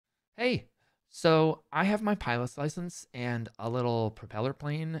Hey, so I have my pilot's license and a little propeller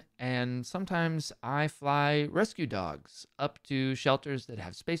plane, and sometimes I fly rescue dogs up to shelters that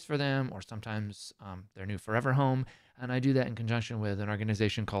have space for them, or sometimes their new forever home. And I do that in conjunction with an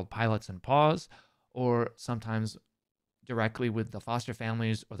organization called Pilots and Paws, or sometimes directly with the foster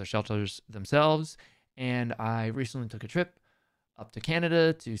families or the shelters themselves. And I recently took a trip up to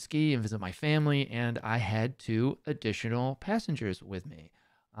Canada to ski and visit my family, and I had two additional passengers with me.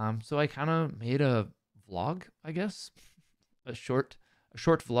 So I kind of made a vlog, I guess, a short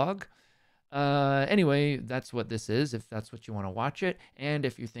vlog. Anyway, that's what this is, if that's what you want to watch it. And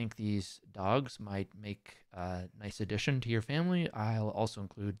if you think these dogs might make a nice addition to your family, I'll also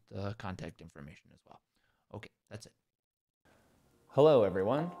include the contact information as well. Okay, that's it. Hello,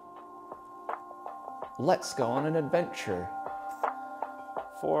 everyone. Let's go on an adventure.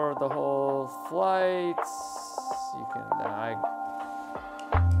 For the whole flight, you can.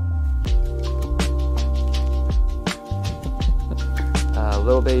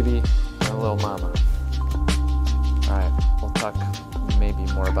 Little baby and a little mama. All right, we'll talk maybe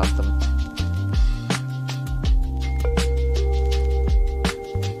more about them.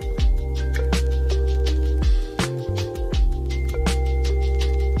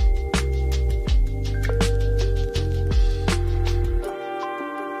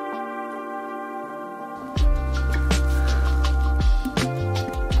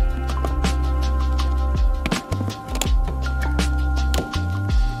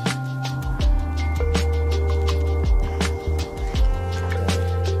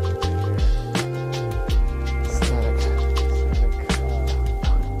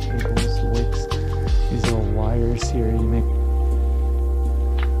 Here you make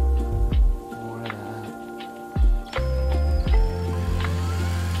more of that.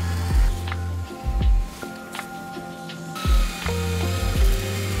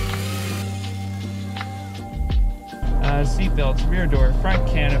 Seatbelts, rear door, front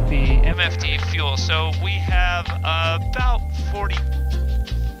canopy, MFD fuel. So we have about 40.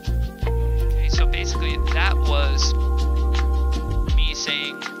 Okay, so basically that was me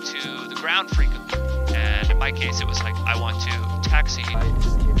saying to the ground frequency. And in my case, it was like, I want to taxi. Okay,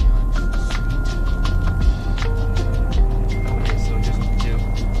 so just do.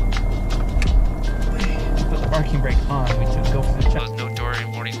 Put the parking brake on. We took go for the check. No door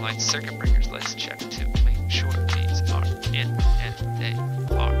warning lights, circuit breakers. Let's check to make sure these are in, and they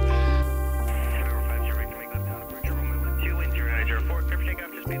are.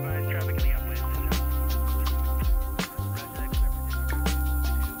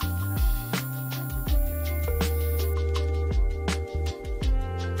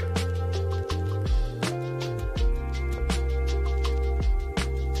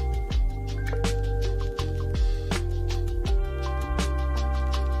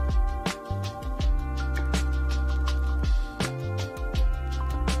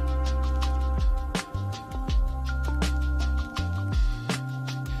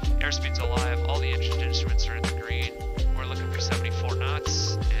 Airspeed's alive, all the engine instruments are in the green. We're looking for 74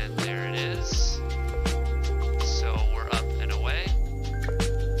 knots, and there it is. So we're up and away.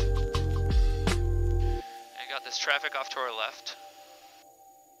 I got this traffic off to our left.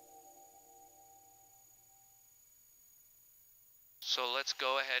 So let's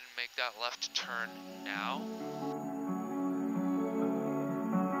go ahead and make that left turn now.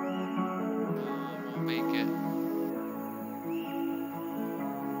 We'll make it.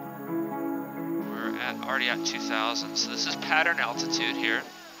 Already at 2,000, so this is pattern altitude here.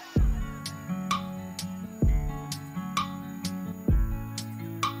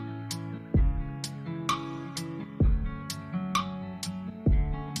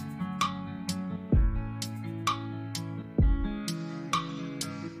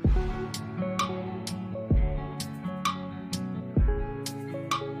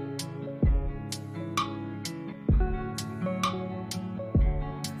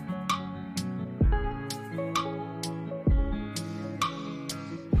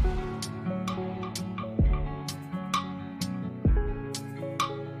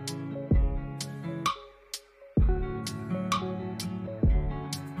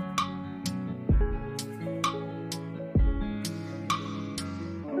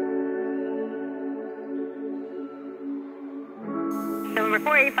 Number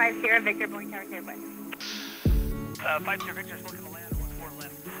 485 Sierra Victor, Boeing Tower, clear, 5 Sierra Victor is looking to land, 14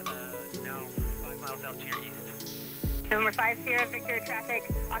 left, now 5 miles out to your east. Number 5 Sierra Victor, traffic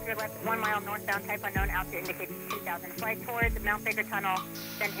off your left, 1 mile northbound, type unknown, altitude indicates 2,000. Flight towards Mount Baker Tunnel,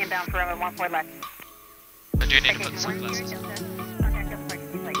 then inbound for runway 14 left. I do need to Okay, put sunglasses on. Contact us,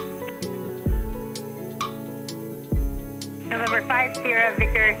 emergency flight. November 5, Sierra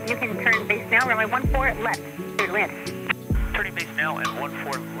Victor, you can turn base now, runway 14 left, clear to land. Turning base now and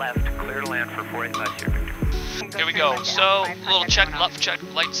 14 left, clear to land for 485 Sierra Victor. Here we go. So, little check, left check,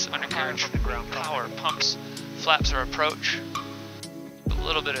 lights, undercarriage, power, pumps, flaps are approach. A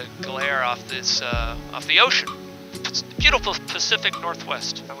little bit of glare off this, off the ocean. It's beautiful Pacific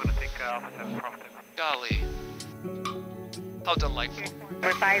Northwest. I'm gonna take Alpha 7 profit. Golly. How delightful.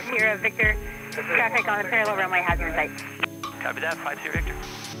 Number 5, Sierra Victor, traffic on the parallel runway has you in sight. Copy that, 5 Sierra Victor.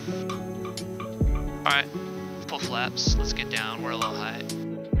 Alright, full flaps. Let's get down. We're a little high.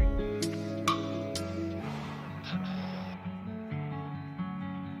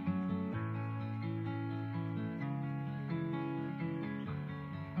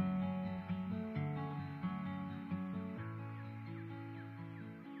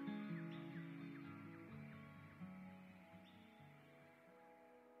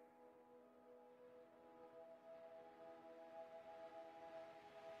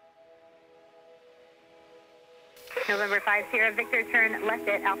 November 5, Sierra Victor, turn left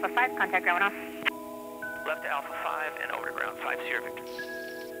at Alpha 5, contact ground off. Left to Alpha 5 and over to ground 5 Sierra Victor.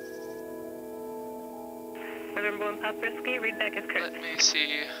 November 1, Pop Risky, read back as correct. Let me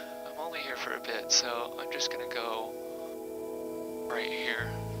see. I'm only here for a bit, so I'm just gonna go right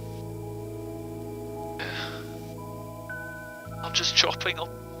here. I'm just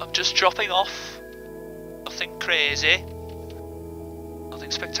dropping off. Nothing crazy.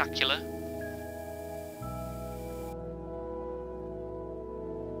 Nothing spectacular.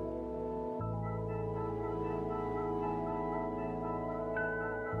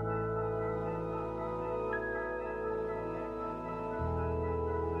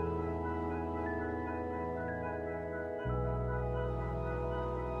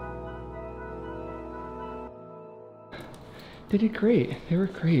 They did great. They were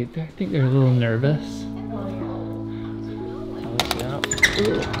great. I think they're a little nervous.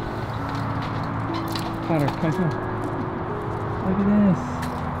 Potter, come. Look at this.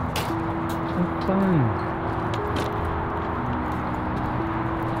 Have fun.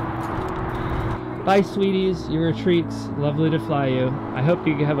 Bye, sweeties. Your retreat's lovely to fly you. I hope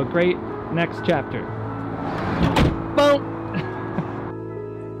you have a great next chapter.